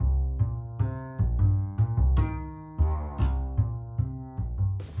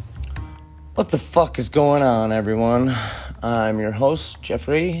What the fuck is going on, everyone? I'm your host,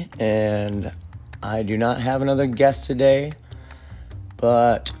 Jeffrey, and I do not have another guest today,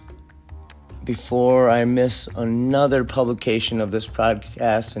 but before I miss another publication of this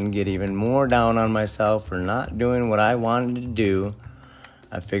podcast and get even more down on myself for not doing what I wanted to do,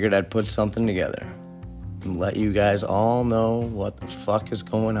 I figured I'd put something together and let you guys all know what the fuck is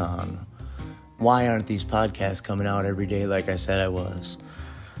going on. Why aren't these podcasts coming out every day like I said I was?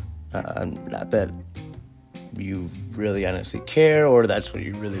 Not that you really honestly care or that's what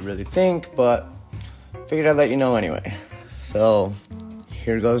you really think, but figured I'd let you know anyway. So,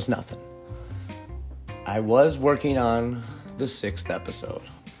 here goes nothing. I was working on the 6th episode.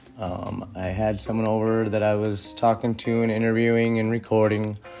 I had someone over that I was talking to and interviewing and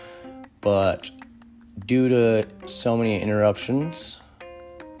recording, but due to so many interruptions,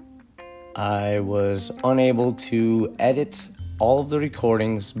 I was unable to edit all of the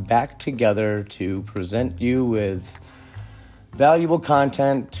recordings back together to present you with valuable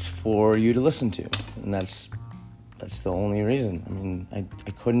content for you to listen to. And that's the only reason. I mean,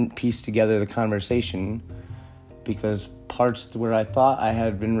 I couldn't piece together the conversation because parts where I thought I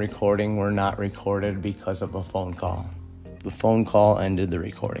had been recording were not recorded because of a phone call. The phone call ended the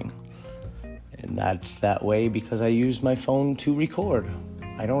recording. And that's that way because I use my phone to record.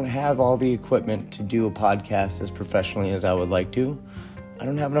 I don't have all the equipment to do a podcast as professionally as I would like to. I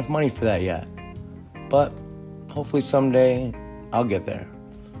don't have enough money for that yet. But hopefully someday I'll get there.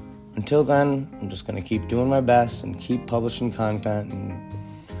 Until then, I'm just going to keep doing my best and keep publishing content and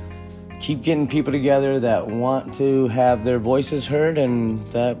keep getting people together that want to have their voices heard and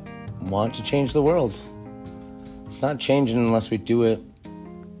that want to change the world. It's not changing unless we do it.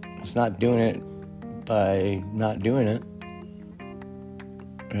 It's not doing it by not doing it.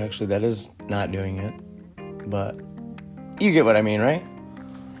 Actually, that is not doing it, but you get what I mean, right?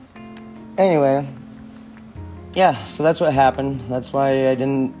 Anyway, yeah, so that's what happened. That's why I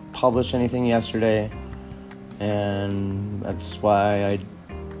didn't publish anything yesterday, and that's why I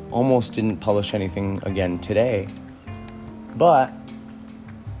almost didn't publish anything again today, but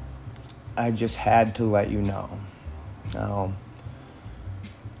I just had to let you know. Now,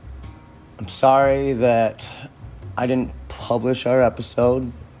 I'm sorry that I didn't publish our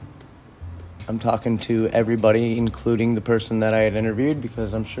episode. I'm talking to everybody, including the person that I had interviewed,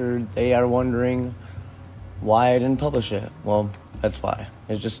 because I'm sure they are wondering why I didn't publish it. Well, that's why.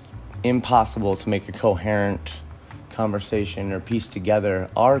 It's just impossible to make a coherent conversation or piece together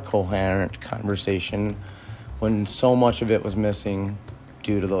our coherent conversation when so much of it was missing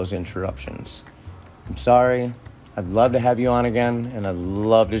due to those interruptions. I'm sorry. I'd love to have you on again, and I'd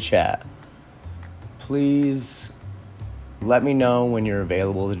love to chat. Please let me know when you're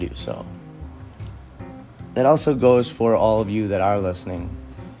available to do so. That also goes for all of you that are listening.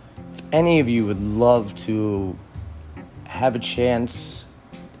 If any of you would love to have a chance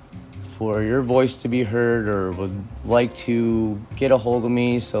for your voice to be heard or would like to get a hold of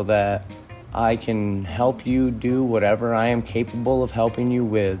me so that I can help you do whatever I am capable of helping you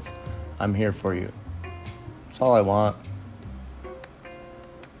with, I'm here for you. That's all I want.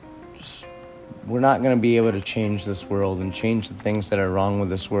 We're not going to be able to change this world and change the things that are wrong with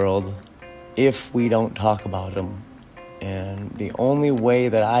this world if we don't talk about them. And the only way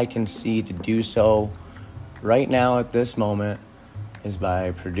that I can see to do so right now at this moment is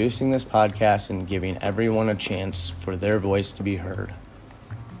by producing this podcast and giving everyone a chance for their voice to be heard.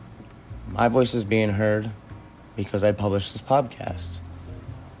 My voice is being heard because I published this podcast.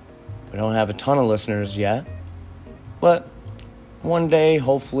 We don't have a ton of listeners yet, but one day,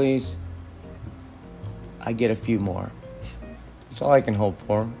 hopefully, I get a few more. That's all I can hope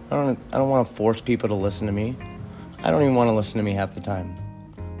for. I don't want to force people to listen to me. I don't even want to listen to me half the time.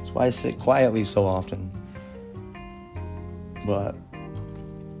 That's why I sit quietly so often. But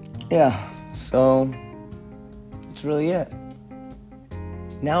yeah, so that's really it.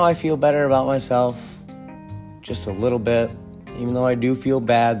 Now I feel better about myself, just a little bit, even though I do feel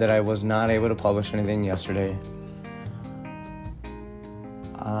bad that I was not able to publish anything yesterday.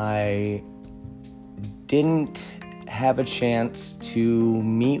 I didn't have a chance to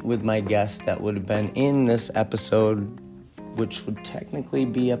meet with my guest that would have been in this episode, which would technically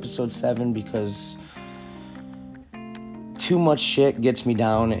be episode 7 because too much shit gets me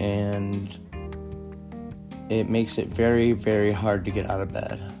down and it makes it very, very hard to get out of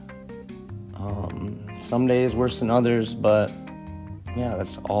bed. Some days worse than others, but yeah,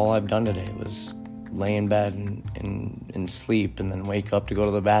 that's all I've done today was lay in bed and sleep and then wake up to go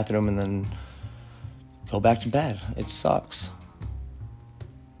to the bathroom and then go back to bed. It sucks.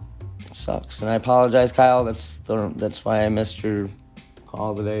 It sucks. And I apologize, Kyle. That's why I missed your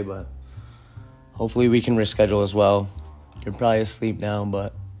call today, but hopefully we can reschedule as well. You're probably asleep now,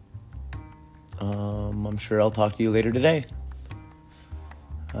 but I'm sure I'll talk to you later today.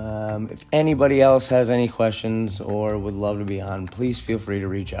 If anybody else has any questions or would love to be on, please feel free to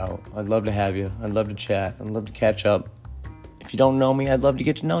reach out. I'd love to have you. I'd love to chat. I'd love to catch up. If you don't know me, I'd love to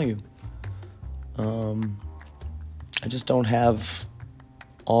get to know you. I just don't have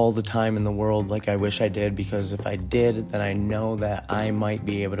all the time in the world like I wish I did, because if I did, then I know that I might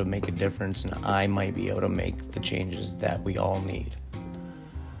be able to make a difference and I might be able to make the changes that we all need.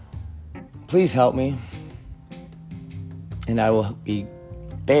 Please help me, and I will be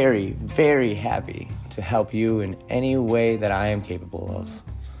very, very happy to help you in any way that I am capable of.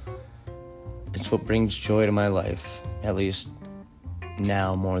 It's what brings joy to my life, at least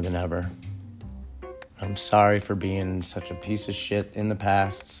now more than ever. I'm sorry for being such a piece of shit in the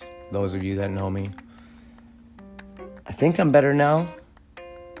past, those of you that know me. I think I'm better now,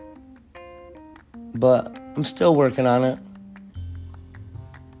 but I'm still working on it.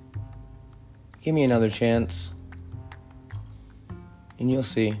 Give me another chance, and you'll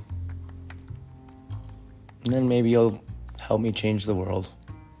see. And then maybe you'll help me change the world.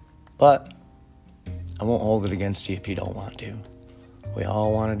 But I won't hold it against you if you don't want to. We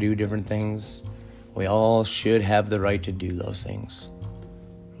all want to do different things. We all should have the right to do those things.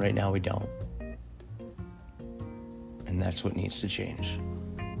 Right now we don't. And that's what needs to change.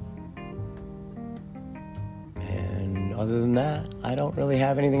 And other than that, I don't really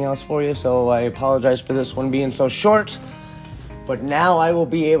have anything else for you, so I apologize for this one being so short. But now I will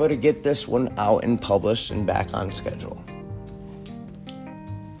be able to get this one out and published and back on schedule.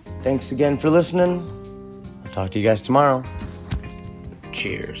 Thanks again for listening. I'll talk to you guys tomorrow.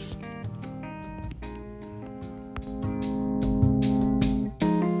 Cheers.